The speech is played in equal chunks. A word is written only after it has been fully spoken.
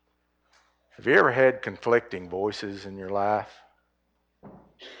Have you ever had conflicting voices in your life?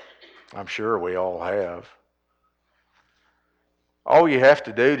 I'm sure we all have. All you have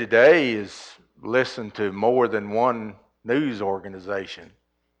to do today is listen to more than one news organization.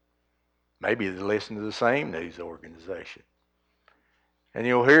 Maybe they listen to the same news organization. And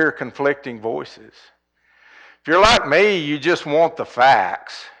you'll hear conflicting voices. If you're like me, you just want the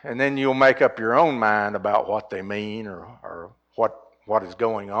facts, and then you'll make up your own mind about what they mean or what is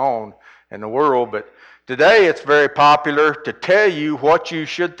going on in the world. But today it's very popular to tell you what you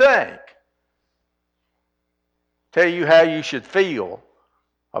should think, tell you how you should feel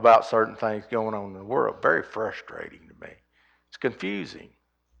about certain things going on in the world. Very frustrating to me. It's confusing.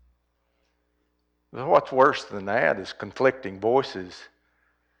 What's worse than that is conflicting voices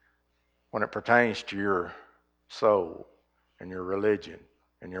when it pertains to your soul and your religion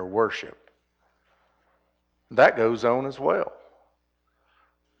and your worship. That goes on as well.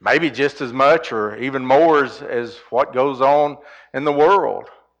 Maybe just as much or even more as what goes on in the world.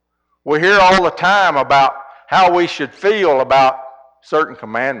 We hear all the time about how we should feel about certain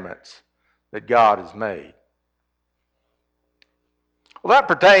commandments that God has made. Well, that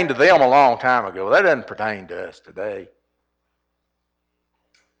pertained to them a long time ago. That doesn't pertain to us today.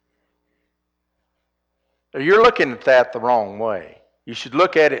 You're looking at that the wrong way. You should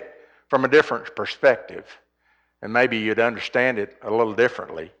look at it from a different perspective, and maybe you'd understand it a little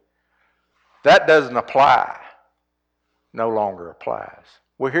differently. That doesn't apply. No longer applies.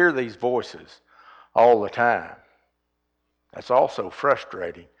 We hear these voices all the time. That's also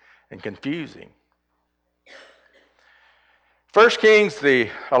frustrating and confusing. 1 Kings, the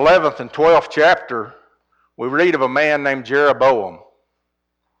 11th and 12th chapter, we read of a man named Jeroboam.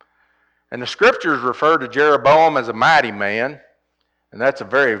 And the scriptures refer to Jeroboam as a mighty man, and that's a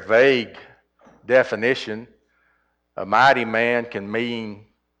very vague definition. A mighty man can mean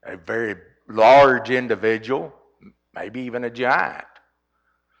a very large individual, maybe even a giant.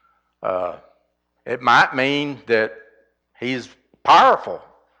 It might mean that he's powerful,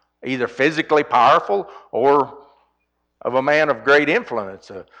 either physically powerful or of a man of great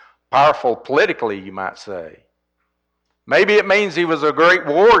influence, powerful politically, you might say. Maybe it means he was a great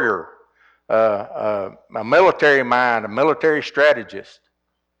warrior, a military mind, a military strategist,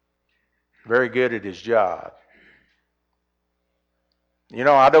 very good at his job. You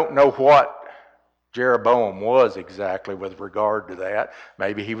know, I don't know what Jeroboam was exactly with regard to that.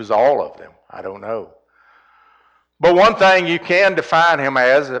 Maybe he was all of them. I don't know. But one thing you can define him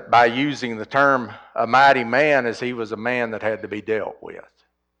as by using the term a mighty man is he was a man that had to be dealt with.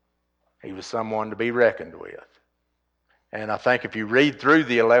 He was someone to be reckoned with. And I think if you read through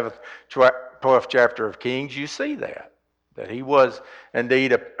the 11th, 12th chapter of Kings, you see that he was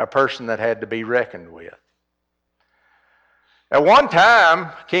indeed a person that had to be reckoned with. At one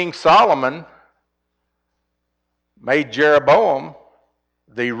time, King Solomon made Jeroboam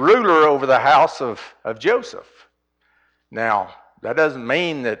the ruler over the house of Joseph. Now, that doesn't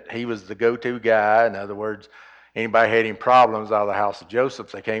mean that he was the go-to guy. In other words, anybody had any problems out of the house of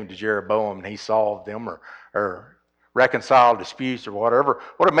Joseph, they came to Jeroboam and he solved them or reconciled disputes or whatever.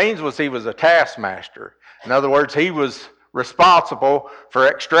 What it means was he was a taskmaster. In other words, he was responsible for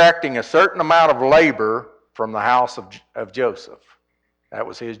extracting a certain amount of labor from the house of Joseph. That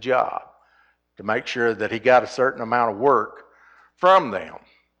was his job, to make sure that he got a certain amount of work from them.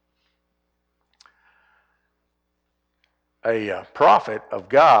 A prophet of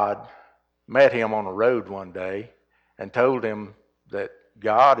God met him on the road one day and told him that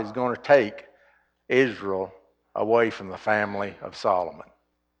God is going to take Israel away from the family of Solomon.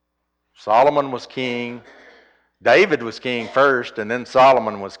 Solomon was king. David was king first, and then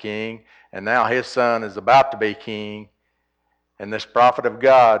Solomon was king, and now his son is about to be king. And this prophet of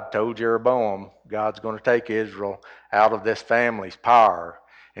God told Jeroboam, God's going to take Israel out of this family's power,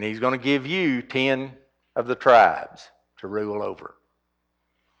 and he's going to give you 10 of the tribes to rule over.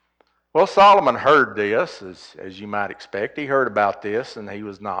 Well, Solomon heard this, as you might expect. He heard about this, and he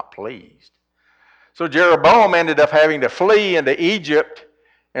was not pleased. So Jeroboam ended up having to flee into Egypt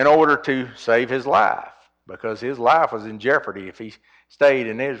in order to save his life, because his life was in jeopardy if he stayed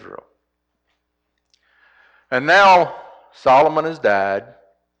in Israel. And now Solomon has died.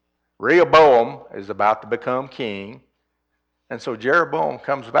 Rehoboam is about to become king. And so Jeroboam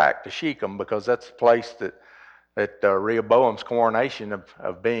comes back to Shechem, because that's the place that Rehoboam's coronation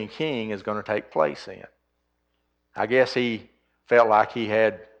of being king is going to take place in. I guess he felt like he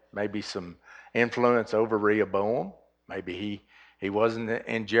had maybe some influence over Rehoboam. Maybe he wasn't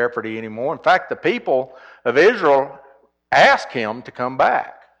in jeopardy anymore. In fact, the people of Israel asked him to come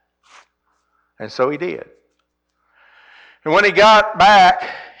back. And so he did. And when he got back,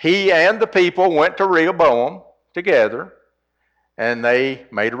 he and the people went to Rehoboam together, and they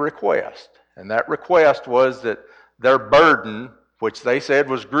made a request. And that request was that their burden, which they said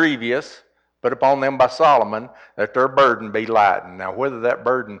was grievous, put upon them by Solomon, that their burden be lightened. Now, whether that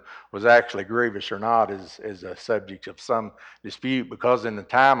burden was actually grievous or not is a subject of some dispute, because in the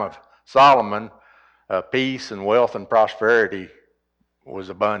time of Solomon, peace and wealth and prosperity was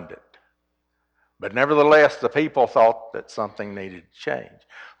abundant. But nevertheless, the people thought that something needed to change.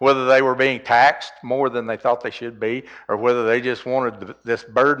 Whether they were being taxed more than they thought they should be, or whether they just wanted this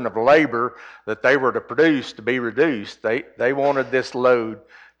burden of labor that they were to produce to be reduced, they wanted this load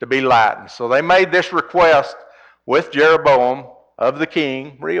to be lightened. So they made this request with Jeroboam of the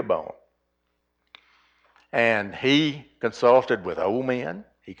king, Rehoboam. And he consulted with old men,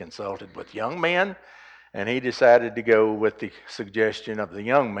 he consulted with young men, and he decided to go with the suggestion of the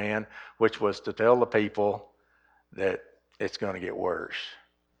young man, which was to tell the people that it's going to get worse.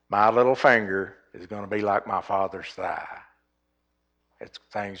 My little finger is going to be like my father's thigh.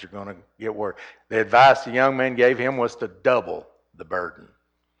 Things are going to get worse. The advice the young man gave him was to double the burden.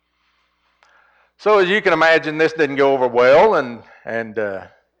 So as you can imagine, this didn't go over well, and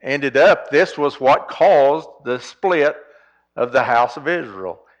ended up, this was what caused the split of the house of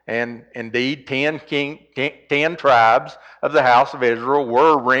Israel. And indeed, 10 tribes of the house of Israel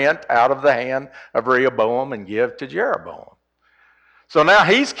were rent out of the hand of Rehoboam and give to Jeroboam. So now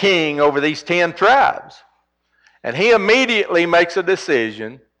he's king over these 10 tribes. And he immediately makes a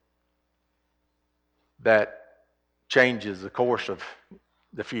decision that changes the course of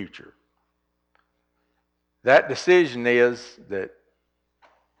the future. That decision is that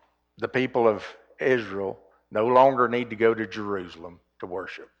the people of Israel no longer need to go to Jerusalem to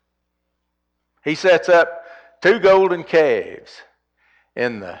worship. He sets up 2 golden calves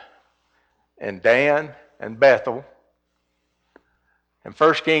in Dan and Bethel. In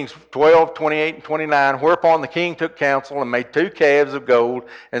 1 Kings 12, 28 and 29, whereupon the king took counsel and made 2 calves of gold,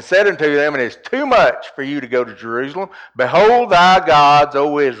 and said unto them, It is too much for you to go to Jerusalem. Behold thy gods,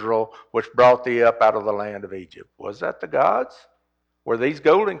 O Israel, which brought thee up out of the land of Egypt. Was that the gods? Were these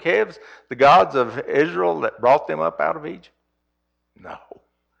golden calves the gods of Israel that brought them up out of Egypt? No.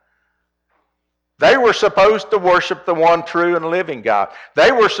 They were supposed to worship the one true and living God.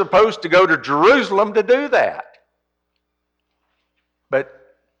 They were supposed to go to Jerusalem to do that.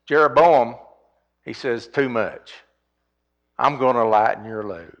 But Jeroboam, he says, too much. I'm going to lighten your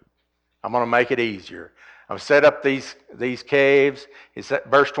load. I'm going to make it easier. I'm going to set up these caves.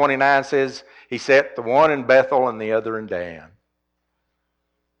 Verse 29 says, he set the one in Bethel and the other in Dan.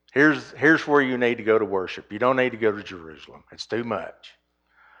 Here's where you need to go to worship. You don't need to go to Jerusalem. It's too much.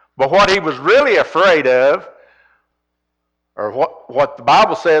 But what he was really afraid of, or what the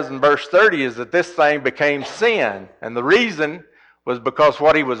Bible says in verse 30, is that this thing became sin. And the reason was because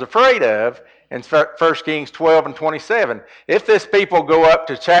what he was afraid of in 1 Kings 12 and 27. If this people go up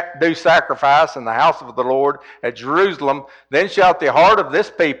to do sacrifice in the house of the Lord at Jerusalem, then shall the heart of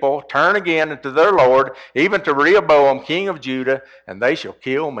this people turn again unto their Lord, even to Rehoboam, king of Judah, and they shall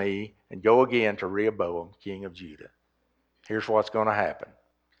kill me and go again to Rehoboam, king of Judah. Here's what's going to happen.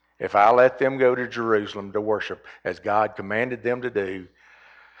 If I let them go to Jerusalem to worship as God commanded them to do,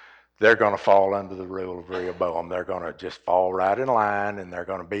 they're going to fall under the rule of Rehoboam. They're going to just fall right in line, and they're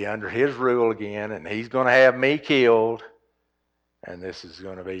going to be under his rule again, and he's going to have me killed, and this is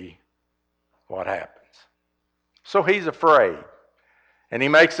going to be what happens. So he's afraid, and he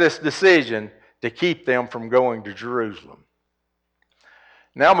makes this decision to keep them from going to Jerusalem.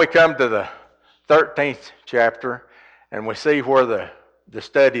 Now we come to the 13th chapter, and we see where the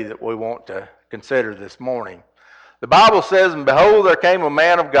study that we want to consider this morning. The Bible says, And behold, there came a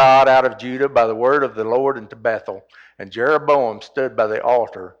man of God out of Judah by the word of the Lord into Bethel, and Jeroboam stood by the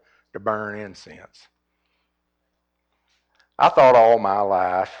altar to burn incense. I thought all my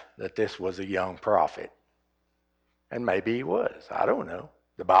life that this was a young prophet. And maybe he was. I don't know.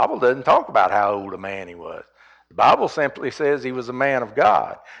 The Bible doesn't talk about how old a man he was. The Bible simply says he was a man of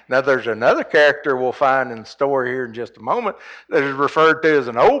God. Now there's another character we'll find in the story here in just a moment that is referred to as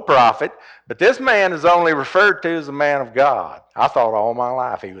an old prophet, but this man is only referred to as a man of God. I thought all my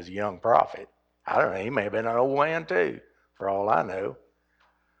life he was a young prophet. I don't know, he may have been an old man too, for all I know.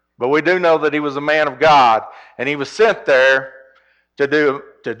 But we do know that he was a man of God, and he was sent there to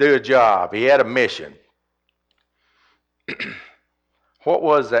do a job. He had a mission. What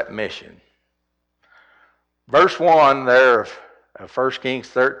was that mission? Verse 1 there of 1 Kings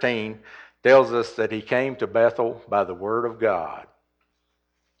 13 tells us that he came to Bethel by the word of God.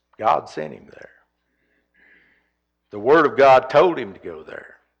 God sent him there. The word of God told him to go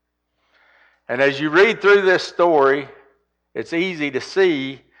there. And as you read through this story, it's easy to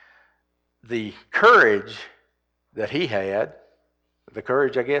see the courage that he had, the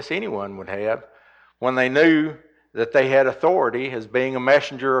courage I guess anyone would have, when they knew that they had authority as being a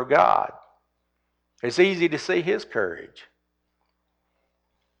messenger of God. It's easy to see his courage.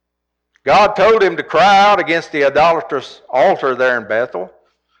 God told him to cry out against the idolatrous altar there in Bethel,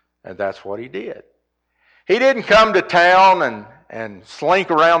 and that's what he did. He didn't come to town and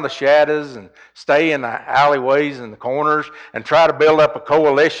slink around the shadows and stay in the alleyways and the corners and try to build up a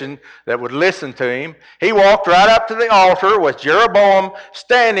coalition that would listen to him. He walked right up to the altar with Jeroboam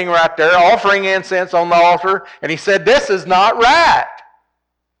standing right there offering incense on the altar, and he said, "This is not right.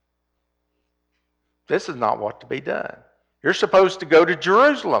 This is not what to be done. You're supposed to go to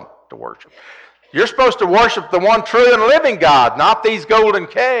Jerusalem to worship. You're supposed to worship the one true and living God, not these golden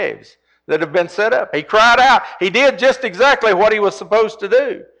calves that have been set up." He cried out. He did just exactly what he was supposed to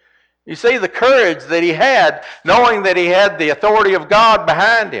do. You see the courage that he had, knowing that he had the authority of God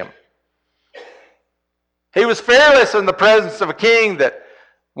behind him. He was fearless in the presence of a king that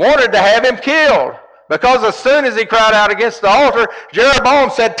wanted to have him killed, because as soon as he cried out against the altar,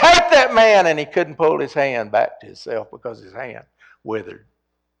 Jeroboam said, "Take that man," and he couldn't pull his hand back to himself because his hand withered.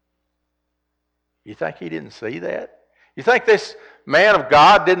 You think he didn't see that? You think this man of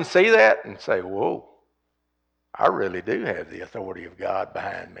God didn't see that and say, "Whoa, I really do have the authority of God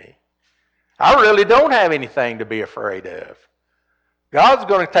behind me. I really don't have anything to be afraid of. God's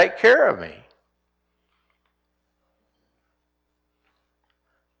going to take care of me."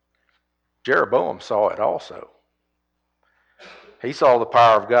 Jeroboam saw it also. He saw the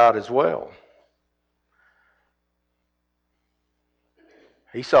power of God as well.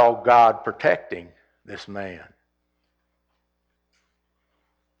 He saw God protecting this man.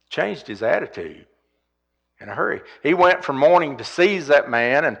 Changed his attitude in a hurry. He went from wanting to seize that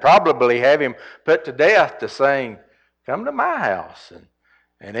man and probably have him put to death to saying, "Come to my house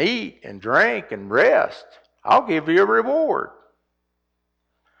and eat and drink and rest. I'll give you a reward.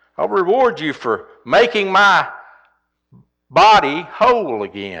 I'll reward you for making my body whole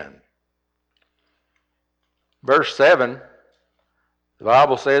again." Verse 7, the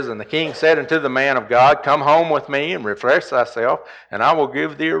Bible says, "And the king said unto the man of God, Come home with me and refresh thyself, and I will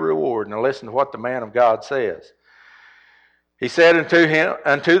give thee a reward." Now listen to what the man of God says. He said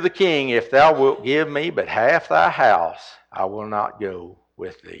unto the king, "If thou wilt give me but half thy house, I will not go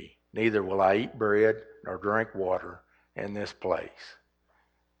with thee. Neither will I eat bread nor drink water in this place."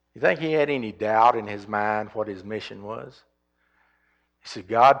 You think he had any doubt in his mind what his mission was? He said,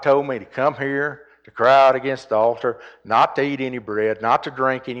 "God told me to come here, to cry out against the altar, not to eat any bread, not to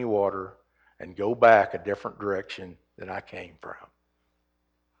drink any water, and go back a different direction than I came from."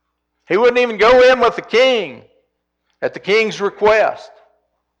 He wouldn't even go in with the king at the king's request.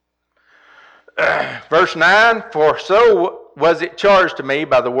 Verse 9, "For so was it charged to me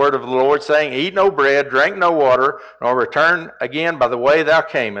by the word of the Lord, saying, Eat no bread, drink no water, nor return again by the way thou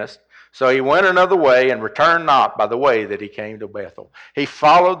camest. So he went another way and returned not by the way that he came to Bethel." He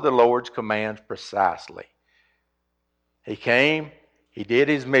followed the Lord's commands precisely. He came, he did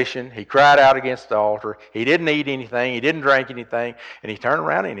his mission, he cried out against the altar, he didn't eat anything, he didn't drink anything, and he turned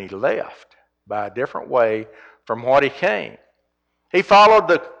around and he left by a different way from what he came. He followed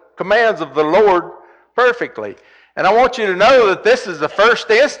the commands of the Lord perfectly. And I want you to know that this is the first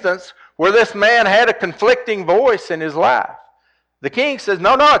instance where this man had a conflicting voice in his life. The king says,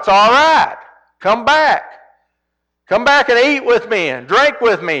 "No, it's all right. Come back. Come back and eat with me and drink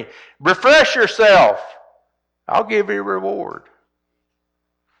with me. Refresh yourself. I'll give you a reward."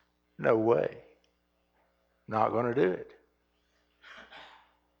 No way. Not going to do it.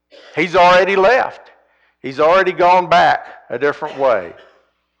 He's already left. He's already gone back a different way.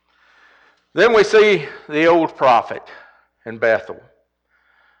 Then we see the old prophet in Bethel.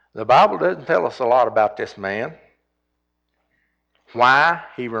 The Bible doesn't tell us a lot about this man. Why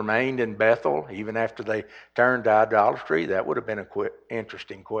he remained in Bethel even after they turned to idolatry, that would have been an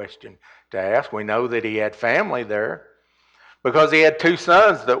interesting question to ask. We know that he had family there because he had two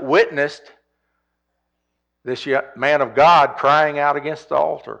sons that witnessed this man of God crying out against the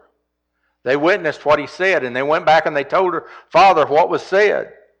altar. They witnessed what he said, and they went back and they told her father what was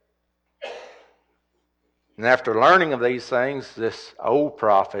said. And after learning of these things, this old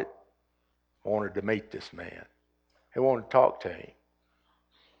prophet wanted to meet this man. He wanted to talk to him.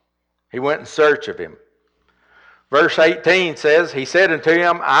 He went in search of him. Verse 18 says, "He said unto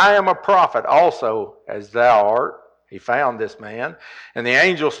him, I am a prophet also, as thou art." He found this man. "And the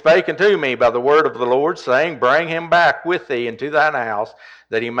angel spake unto me by the word of the Lord, saying, Bring him back with thee into thine house,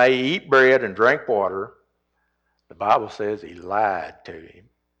 that he may eat bread and drink water." The Bible says he lied to him.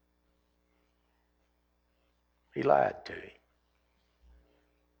 He lied to him.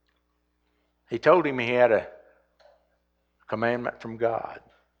 He told him he had a commandment from God.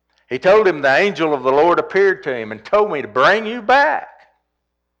 He told him the angel of the Lord appeared to him and told me to bring you back.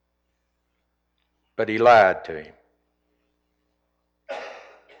 But he lied to him.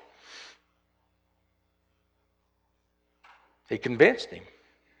 He convinced him.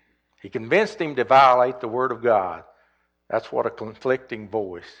 He convinced him to violate the Word of God. That's what a conflicting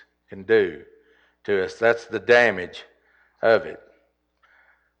voice can do to us. That's the damage of it.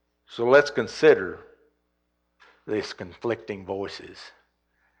 So let's consider these conflicting voices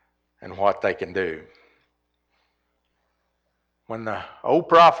and what they can do. When the old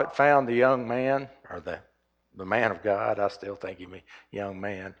prophet found the young man, or the man of God, I still think he was a young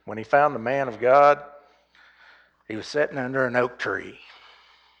man. When he found the man of God, he was sitting under an oak tree.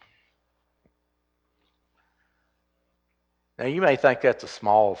 Now, you may think that's a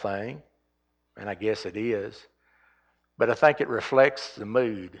small thing, and I guess it is, but I think it reflects the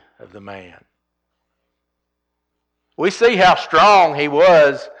mood of the man. We see how strong he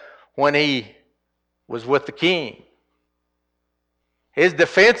was when he was with the king. His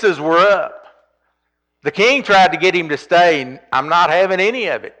defenses were up. The king tried to get him to stay. I'm not having any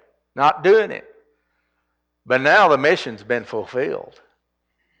of it, not doing it. But now the mission's been fulfilled.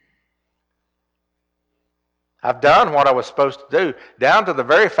 I've done what I was supposed to do, down to the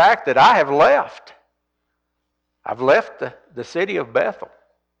very fact that I have left. I've left the city of Bethel.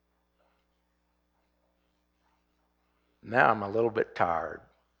 Now I'm a little bit tired.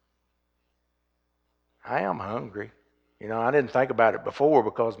 I am hungry. You know, I didn't think about it before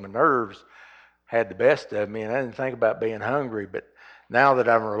because my nerves had the best of me, and I didn't think about being hungry. But now that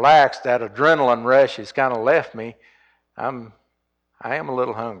I'm relaxed, that adrenaline rush has kind of left me. I am a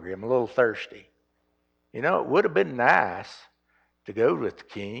little hungry. I'm a little thirsty. You know, it would have been nice to go with the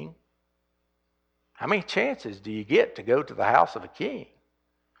king. How many chances do you get to go to the house of a king?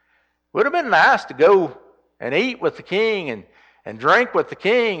 Would have been nice to go and eat with the king and drink with the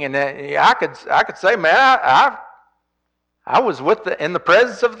king. And I could say, man, I was in the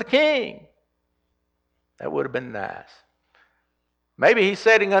presence of the king. That would have been nice. Maybe he's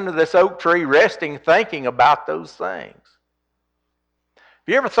sitting under this oak tree, resting, thinking about those things. Have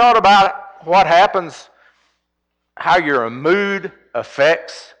you ever thought about what happens, how your mood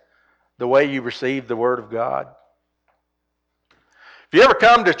affects the way you receive the Word of God? Have you ever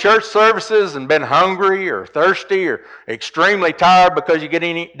come to church services and been hungry or thirsty or extremely tired because you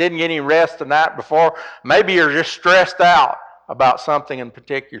didn't get any rest the night before? Maybe you're just stressed out about something in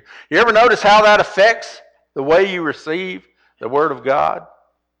particular. You ever notice how that affects the way you receive the Word of God?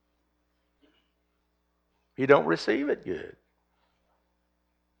 You don't receive it good.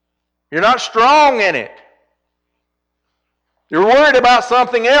 You're not strong in it. You're worried about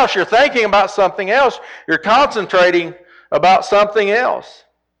something else. You're thinking about something else. You're concentrating about something else.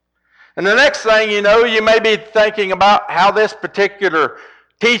 And the next thing you know, you may be thinking about how this particular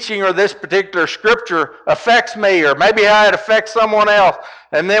teaching or this particular scripture affects me, or maybe how it affects someone else.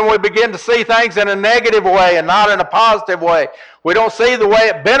 And then we begin to see things in a negative way and not in a positive way. We don't see the way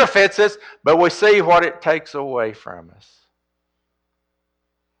it benefits us, but we see what it takes away from us.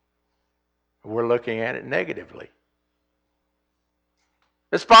 We're looking at it negatively.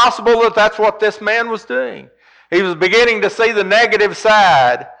 It's possible that that's what this man was doing. He was beginning to see the negative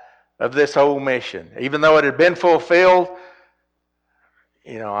side of this whole mission. Even though it had been fulfilled,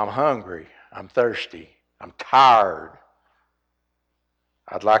 you know, I'm hungry, I'm thirsty, I'm tired.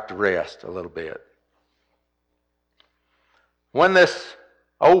 I'd like to rest a little bit. When this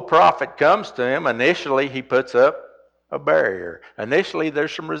old prophet comes to him, initially he puts up a barrier. Initially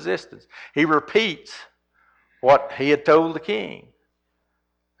there's some resistance. He repeats what he had told the king.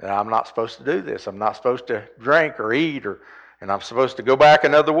 I'm not supposed to do this. I'm not supposed to drink or eat, and I'm supposed to go back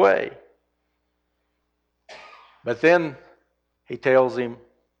another way. But then he tells him,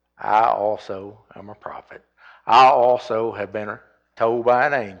 I also am a prophet. I also have been told by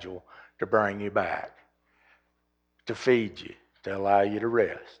an angel to bring you back, to feed you, to allow you to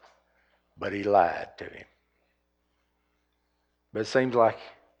rest. But he lied to him. But it seems like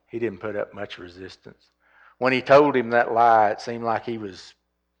he didn't put up much resistance. When he told him that lie, it seemed like he was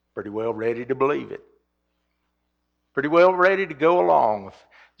pretty well ready to believe it. Pretty well ready to go along with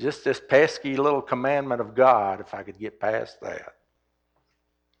just this pesky little commandment of God, if I could get past that.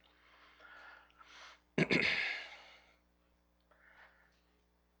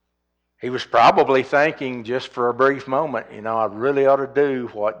 He was probably thinking just for a brief moment, you know, I really ought to do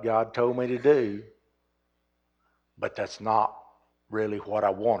what God told me to do, but that's not really what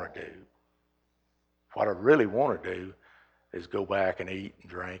I want to do. What I really want to do is go back and eat and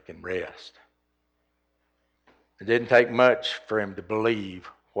drink and rest. It didn't take much for him to believe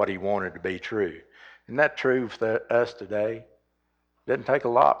what he wanted to be true. Isn't that true for us today? It doesn't take a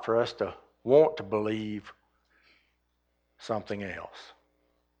lot for us to want to believe something else.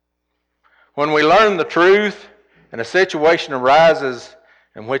 When we learn the truth and a situation arises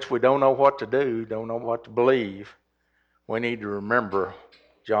in which we don't know what to do, don't know what to believe, we need to remember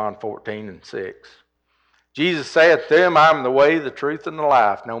John 14:6. Jesus saith to them, I am the way, the truth, and the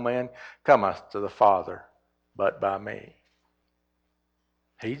life. No man cometh to the Father but by me.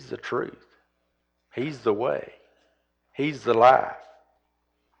 He's the truth. He's the way. He's the life.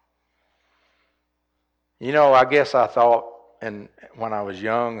 You know, I guess I thought, and when I was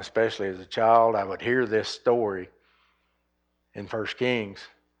young, especially as a child, I would hear this story in 1 Kings,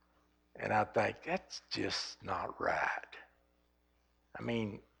 and I'd think, that's just not right. I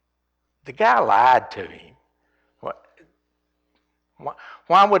mean, the guy lied to him.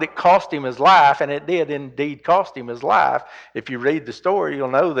 Why would it cost him his life? And it did indeed cost him his life. If you read the story,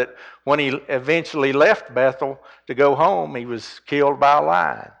 you'll know that when he eventually left Bethel to go home, he was killed by a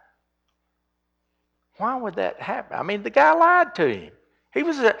lion. Why would that happen? I mean, the guy lied to him. He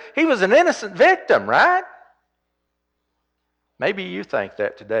was an innocent victim, right? Maybe you think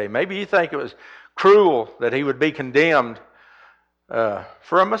that today. Maybe you think it was cruel that he would be condemned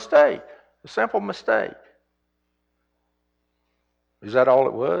for a mistake, a simple mistake. Is that all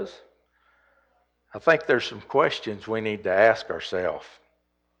it was? I think there's some questions we need to ask ourselves.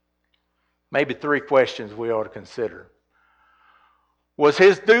 Maybe 3 questions we ought to consider. Was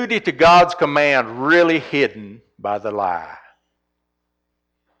his duty to God's command really hidden by the lie?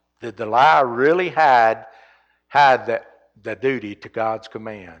 Did the lie really hide the duty to God's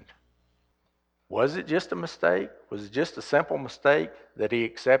command? Was it just a mistake? Was it just a simple mistake that he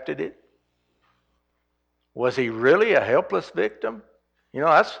accepted it? Was he really a helpless victim? You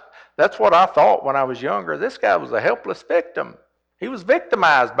know, that's what I thought when I was younger. This guy was a helpless victim. He was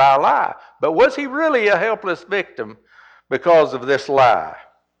victimized by a lie. But was he really a helpless victim because of this lie?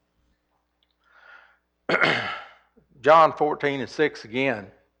 John 14:6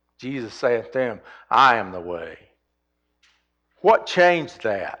 again, Jesus saith to him, I am the way. What changed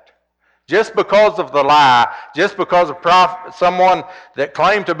that? Just because of the lie, just because of someone that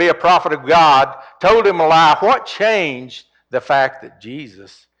claimed to be a prophet of God told him a lie, what changed the fact that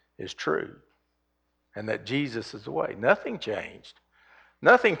Jesus is true and that Jesus is the way? Nothing changed.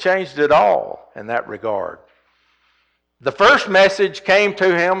 Nothing changed at all in that regard. The first message came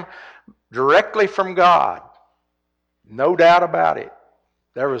to him directly from God. No doubt about it.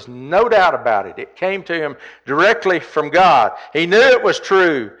 There was no doubt about it. It came to him directly from God. He knew it was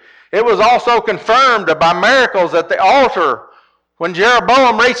true. It was also confirmed by miracles at the altar when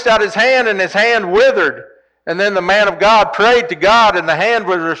Jeroboam reached out his hand and his hand withered. And then the man of God prayed to God and the hand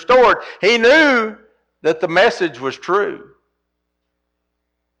was restored. He knew that the message was true.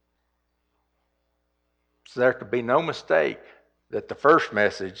 So there could be no mistake that the first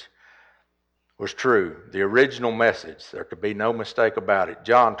message was true. The original message. There could be no mistake about it.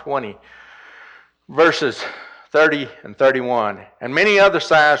 John 20, verses 30 and 31. And many other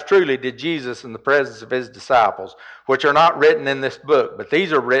signs truly did Jesus in the presence of his disciples, which are not written in this book, but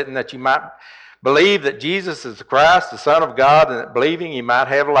these are written that you might believe that Jesus is the Christ, the Son of God, and that believing you might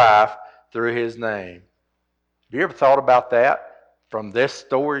have life through his name. Have you ever thought about that from this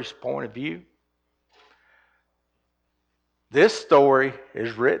story's point of view? This story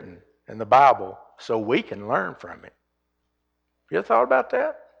is written in the Bible so we can learn from it. Have you ever thought about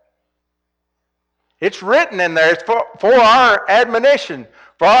that? It's written in there. It's for our admonition,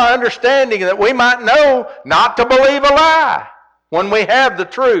 for our understanding, that we might know not to believe a lie when we have the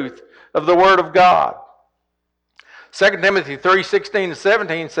truth of the Word of God. 2 Timothy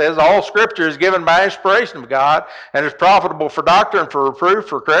 3:16-17 says, all Scripture is given by inspiration of God and is profitable for doctrine, for reproof,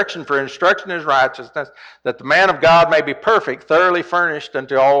 for correction, for instruction in righteousness, that the man of God may be perfect, thoroughly furnished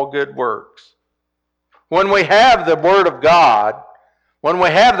unto all good works. When we have the Word of God, when we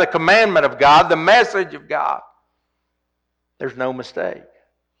have the commandment of God, the message of God, there's no mistake.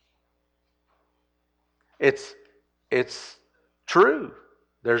 It's true.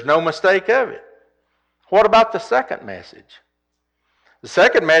 There's no mistake of it. What about the second message? The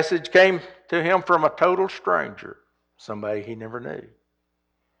second message came to him from a total stranger, somebody he never knew.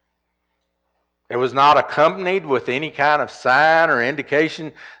 It was not accompanied with any kind of sign or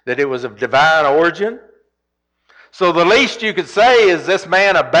indication that it was of divine origin. So the least you could say is this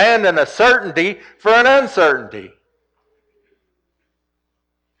man abandoned a certainty for an uncertainty.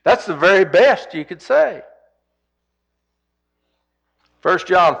 That's the very best you could say. 1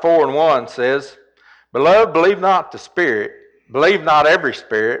 John 4:1 says, Beloved, believe not every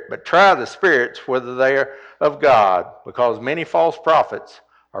spirit, but try the spirits whether they are of God, because many false prophets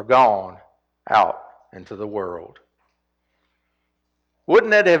are gone out into the world.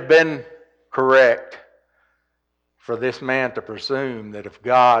 Wouldn't it have been correct for this man to presume that if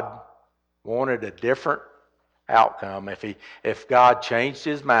God wanted a different outcome, if God changed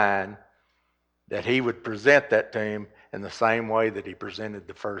his mind, that he would present that to him in the same way that he presented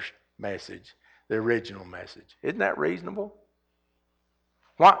the first message, the original message? Isn't that reasonable?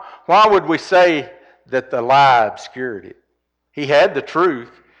 Why would we say that the lie obscured it? He had the truth.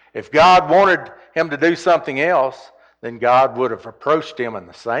 If God wanted him to do something else, then God would have approached him in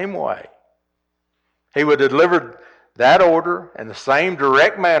the same way. He would have delivered that order in the same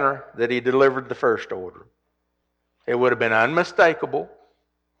direct manner that he delivered the first order. It would have been unmistakable,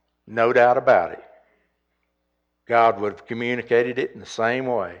 no doubt about it. God would have communicated it in the same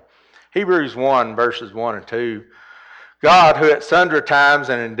way. Hebrews 1, verses 1 and 2. God, who at sundry times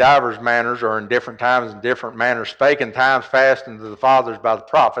and in divers manners, or in different times and different manners, spake in times past unto the fathers by the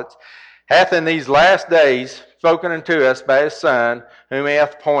prophets, hath in these last days spoken unto us by his Son, whom he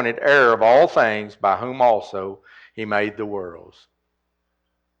hath appointed heir of all things, by whom also he made the worlds.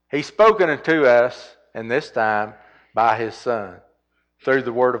 He's spoken unto us in this time by his Son, through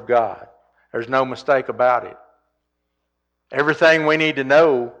the Word of God. There's no mistake about it. Everything we need to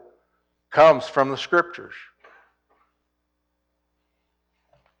know comes from the Scriptures.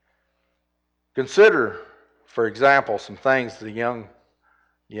 Consider, for example, some things the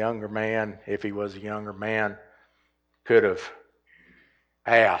younger man, if he was a younger man, could have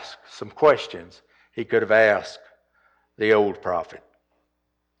asked, some questions he could have asked the old prophet.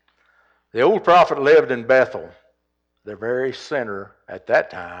 The old prophet lived in Bethel, the very center at that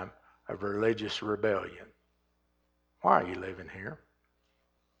time of religious rebellion. Why are you living here?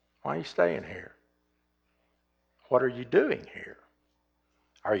 Why are you staying here? What are you doing here?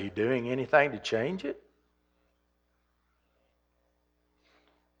 Are you doing anything to change it?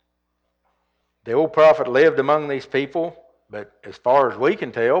 The old prophet lived among these people, but as far as we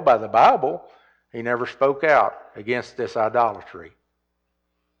can tell by the Bible, he never spoke out against this idolatry.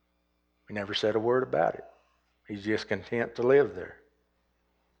 He never said a word about it. He's just content to live there.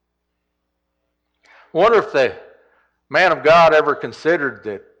 I wonder if the man of God ever considered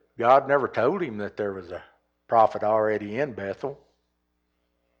that God never told him that there was a prophet already in Bethel.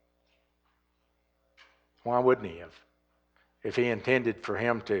 Why wouldn't he have? If he intended for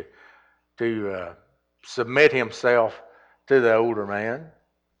him to submit himself to the older man,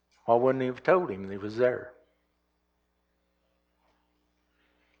 why wouldn't he have told him that he was there?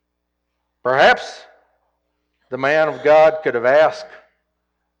 Perhaps the man of God could have asked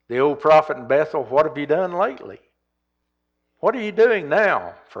the old prophet in Bethel, what have you done lately? What are you doing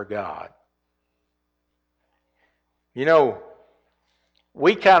now for God? You know,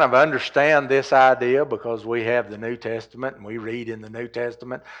 we kind of understand this idea because we have the New Testament and we read in the New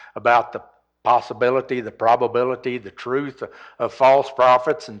Testament about the possibility, the probability, the truth of false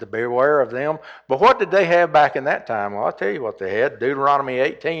prophets and to beware of them. But what did they have back in that time? Well, I'll tell you what they had. Deuteronomy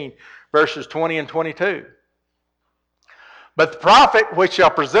 18, verses 20 and 22. But the prophet which shall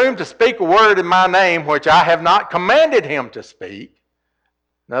presume to speak a word in my name which I have not commanded him to speak.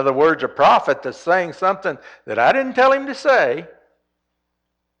 In other words, a prophet that's saying something that I didn't tell him to say,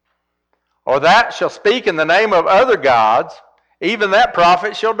 or that shall speak in the name of other gods, even that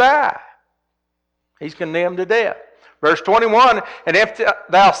prophet shall die. He's condemned to death. Verse 21, and if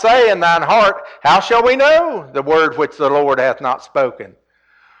thou say in thine heart, how shall we know the word which the Lord hath not spoken?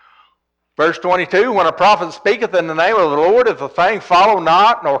 Verse 22, when a prophet speaketh in the name of the Lord, if the thing follow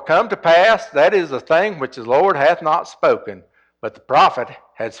not, nor come to pass, that is the thing which the Lord hath not spoken. But the prophet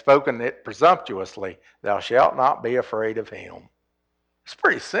had spoken it presumptuously. Thou shalt not be afraid of him. It's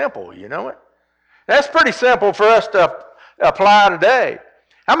pretty simple, you know it. That's pretty simple for us to apply today.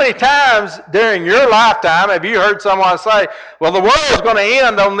 How many times during your lifetime have you heard someone say, well, the world is going to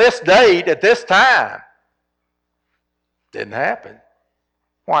end on this date at this time? Didn't happen.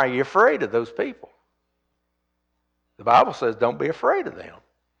 Why are you afraid of those people? The Bible says don't be afraid of them.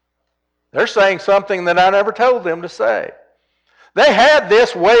 They're saying something that I never told them to say. They had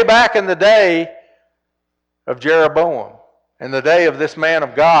this way back in the day of Jeroboam, in the day of this man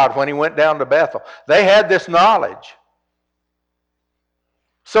of God when he went down to Bethel. They had this knowledge.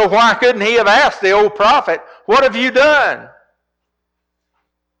 So why couldn't he have asked the old prophet, what have you done?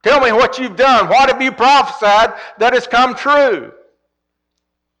 Tell me what you've done. What have you prophesied that has come true?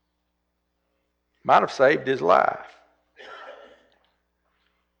 Might have saved his life.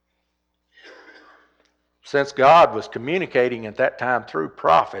 Since God was communicating at that time through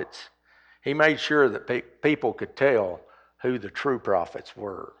prophets, he made sure that people could tell who the true prophets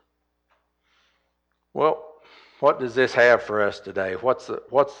were. Well, what does this have for us today? What's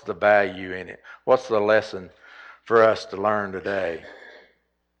the value in it? What's the lesson for us to learn today?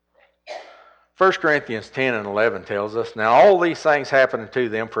 1 Corinthians 10 and 11 tells us, now all these things happen to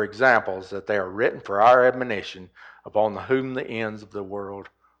them for examples, that they are written for our admonition, upon whom the ends of the world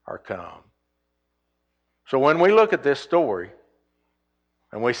are come. So when we look at this story,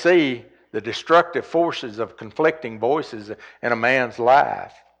 and we see the destructive forces of conflicting voices in a man's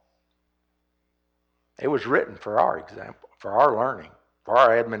life, it was written for our example, for our learning, for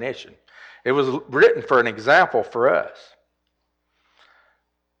our admonition. It was written for an example for us.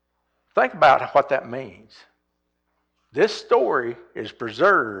 Think about what that means. This story is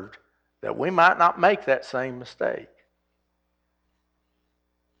preserved that we might not make that same mistake.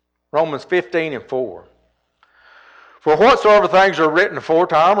 Romans 15 and 4. For whatsoever things are written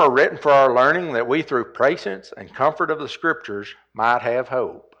aforetime are written for our learning, that we through patience and comfort of the Scriptures might have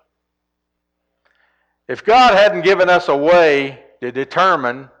hope. If God hadn't given us a way to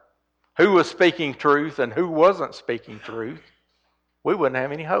determine who was speaking truth and who wasn't speaking truth, we wouldn't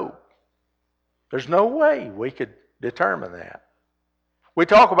have any hope. There's no way we could determine that. We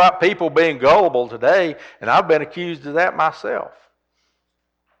talk about people being gullible today, and I've been accused of that myself.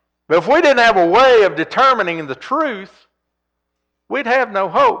 But if we didn't have a way of determining the truth, we'd have no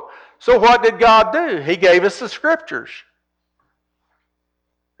hope. So what did God do? He gave us the Scriptures.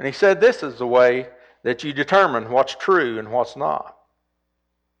 And He said this is the way that you determine what's true and what's not.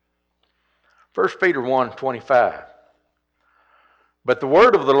 1 Peter 1:25. But the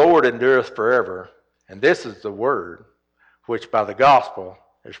word of the Lord endureth forever, and this is the word which by the gospel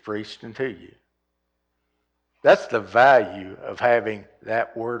is preached unto you. That's the value of having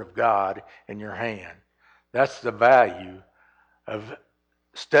that word of God in your hand. That's the value of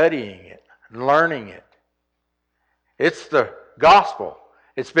studying it and learning it. It's the gospel.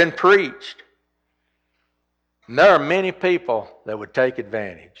 It's been preached. And there are many people that would take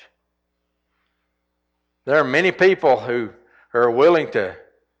advantage. There are many people who are willing to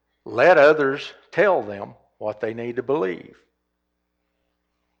let others tell them what they need to believe.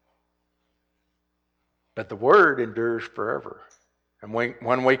 But the Word endures forever. And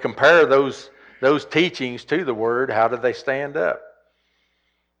when we compare those teachings to the Word, how do they stand up?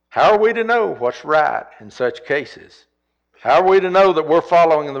 How are we to know what's right in such cases? How are we to know that we're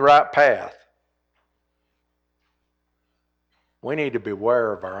following the right path? We need to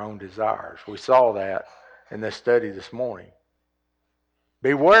beware of our own desires. We saw that in this study this morning.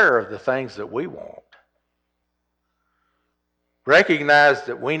 Beware of the things that we want. Recognize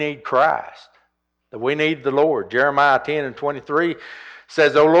that we need Christ, that we need the Lord. Jeremiah 10 and 23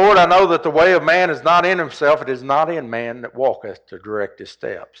 says, O Lord, I know that the way of man is not in himself, it is not in man that walketh to direct his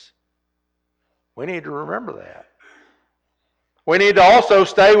steps. We need to remember that. We need to also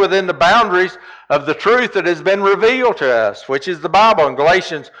stay within the boundaries of the truth that has been revealed to us, which is the Bible. In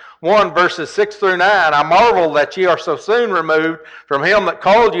Galatians 1, verses 6 through 9, I marvel that ye are so soon removed from him that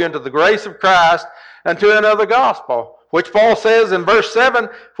called you into the grace of Christ unto another gospel, which Paul says in verse 7,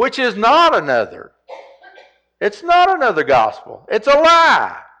 which is not another. It's not another gospel. It's a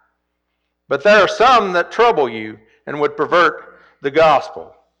lie. But there are some that trouble you and would pervert the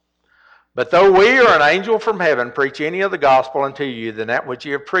gospel. But though we or an angel from heaven preach any other gospel unto you than that which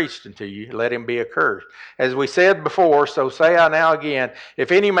ye have preached unto you, let him be accursed. As we said before, so say I now again,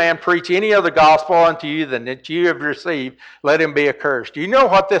 if any man preach any other gospel unto you than that you have received, let him be accursed. Do you know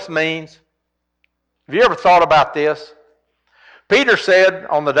what this means? Have you ever thought about this? Peter said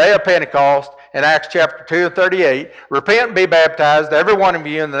on the day of Pentecost in Acts chapter 2 and 38, repent and be baptized, every one of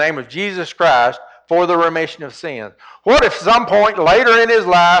you, in the name of Jesus Christ, for the remission of sins. What if some point later in his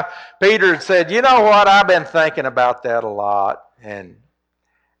life, Peter had said, you know what, I've been thinking about that a lot, and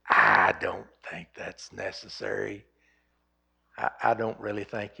I don't think that's necessary. I don't really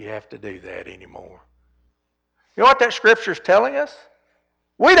think you have to do that anymore. You know what that scripture is telling us?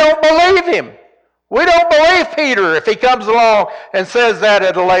 We don't believe him. We don't believe Peter if he comes along and says that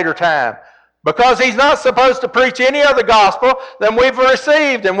at a later time. Because he's not supposed to preach any other gospel than we've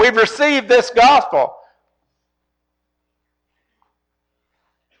received, and we've received this gospel.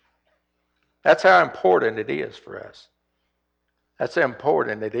 That's how important it is for us. That's how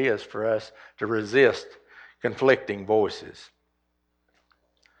important it is for us to resist conflicting voices.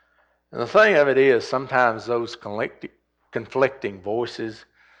 And the thing of it is, sometimes those conflicting voices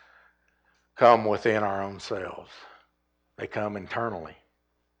come within our own selves. They come internally.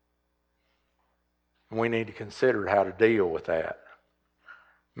 And we need to consider how to deal with that.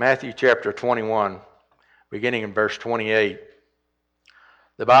 Matthew chapter 21, beginning in verse 28,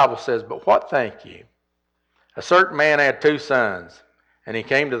 the Bible says, but what think ye? A certain man had 2 sons, and he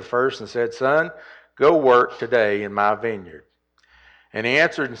came to the first and said, Son, Go work today in my vineyard. And he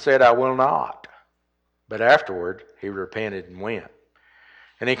answered and said, I will not. But afterward he repented and went.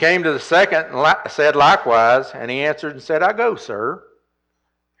 And he came to the second and said likewise, and he answered and said, I go, sir.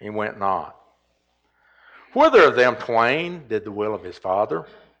 He went not. Whither of them twain did the will of his father?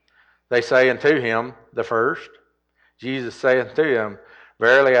 They say unto him, the first. Jesus saith unto him,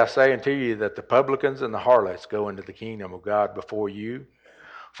 Verily I say unto you that the publicans and the harlots go into the kingdom of God before you.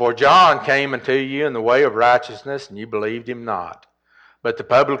 For John came unto you in the way of righteousness, and you believed him not. But the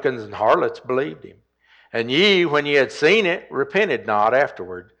publicans and harlots believed him. And ye, when ye had seen it, repented not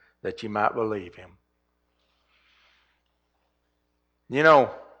afterward, that ye might believe him. You know,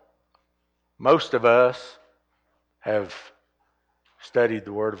 most of us have studied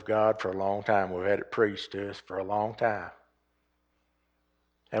the Word of God for a long time. We've had it preached to us for a long time.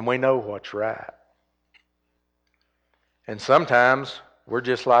 And we know what's right. And sometimes we're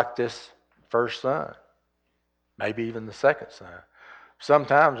just like this first son, maybe even the second son.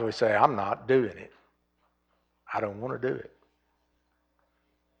 Sometimes we say, I'm not doing it. I don't want to do it.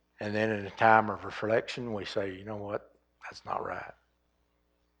 And then in a time of reflection, we say, you know what? That's not right.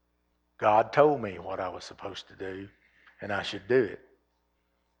 God told me what I was supposed to do, and I should do it.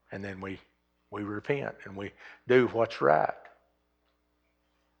 And then we repent and we do what's right.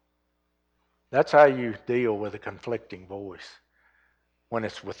 That's how you deal with a conflicting voice when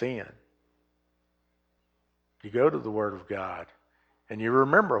it's within. You go to the Word of God and you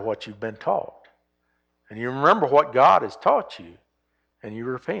remember what you've been taught. And you remember what God has taught you. And you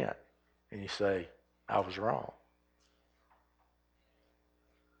repent. And you say, I was wrong.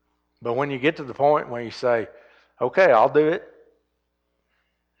 But when you get to the point where you say, okay, I'll do it,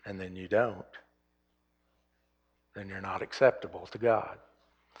 and then you don't, then you're not acceptable to God.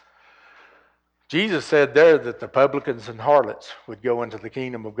 Jesus said there that the publicans and harlots would go into the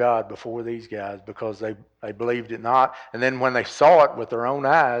kingdom of God before these guys because they believed it not. And then when they saw it with their own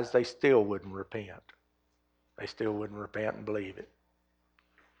eyes, they still wouldn't repent. They still wouldn't repent and believe it.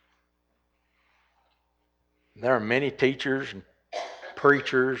 And there are many teachers and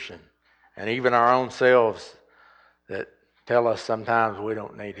preachers and even our own selves that tell us sometimes we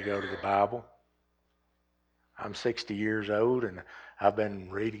don't need to go to the Bible. I'm 60 years old and I've been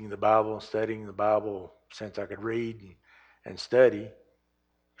reading the Bible and studying the Bible since I could read and study.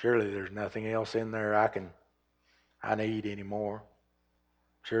 Surely there's nothing else in there I need anymore.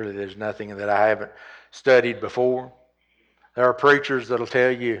 Surely there's nothing that I haven't studied before. There are preachers that'll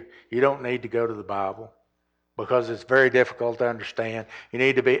tell you you don't need to go to the Bible because it's very difficult to understand. You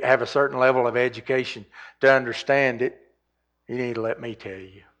need to have a certain level of education to understand it. You need to let me tell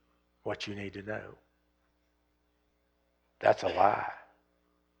you what you need to know. That's a lie.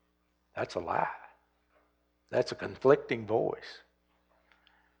 That's a lie. That's a conflicting voice.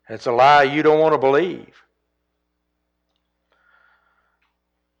 It's a lie you don't want to believe.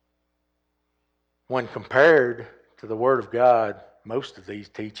 When compared to the Word of God, most of these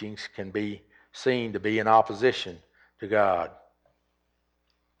teachings can be seen to be in opposition to God.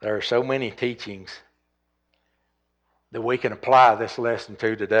 There are so many teachings that we can apply this lesson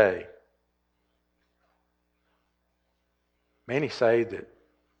to today. Many say that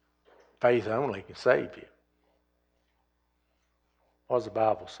faith only can save you. What does the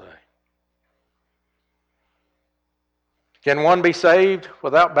Bible say? Can one be saved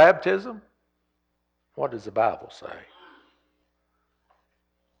without baptism? What does the Bible say?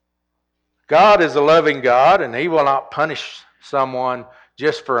 God is a loving God, and He will not punish someone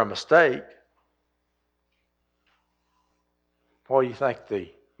just for a mistake. What do you think the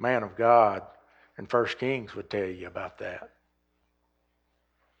man of God in 1 Kings would tell you about that?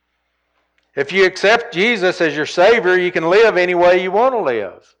 If you accept Jesus as your Savior, you can live any way you want to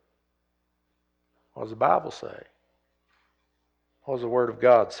live. What does the Bible say? What does the Word of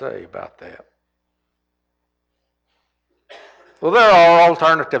God say about that? Well, there are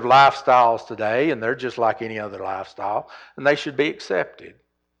alternative lifestyles today, and they're just like any other lifestyle, and they should be accepted.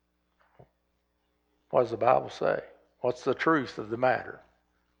 What does the Bible say? What's the truth of the matter?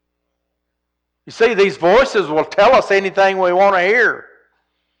 You see, these voices will tell us anything we want to hear.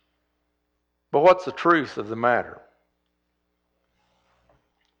 But what's the truth of the matter?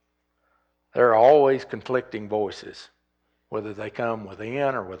 There are always conflicting voices, whether they come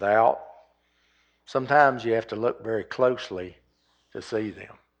within or without. Sometimes you have to look very closely to see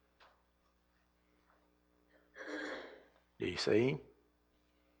them. Do you see?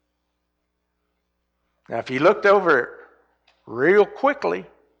 Now, if you looked over it real quickly,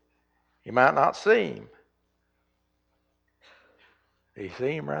 you might not see him. Do you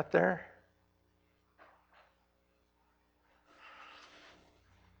see him right there?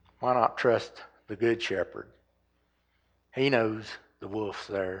 Why not trust the Good Shepherd. He knows the wolf's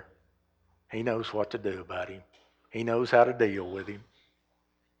there. He knows what to do about him. He knows how to deal with him.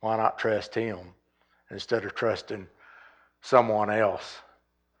 Why not trust him instead of trusting someone else?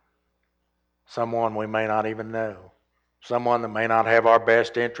 Someone we may not even know. Someone that may not have our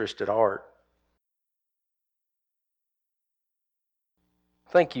best interest at heart.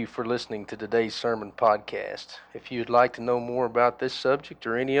 Thank you for listening to today's sermon podcast. If you'd like to know more about this subject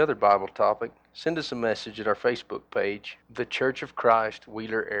or any other Bible topic, send us a message at our Facebook page, The Church of Christ,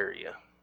 Wheeler Area.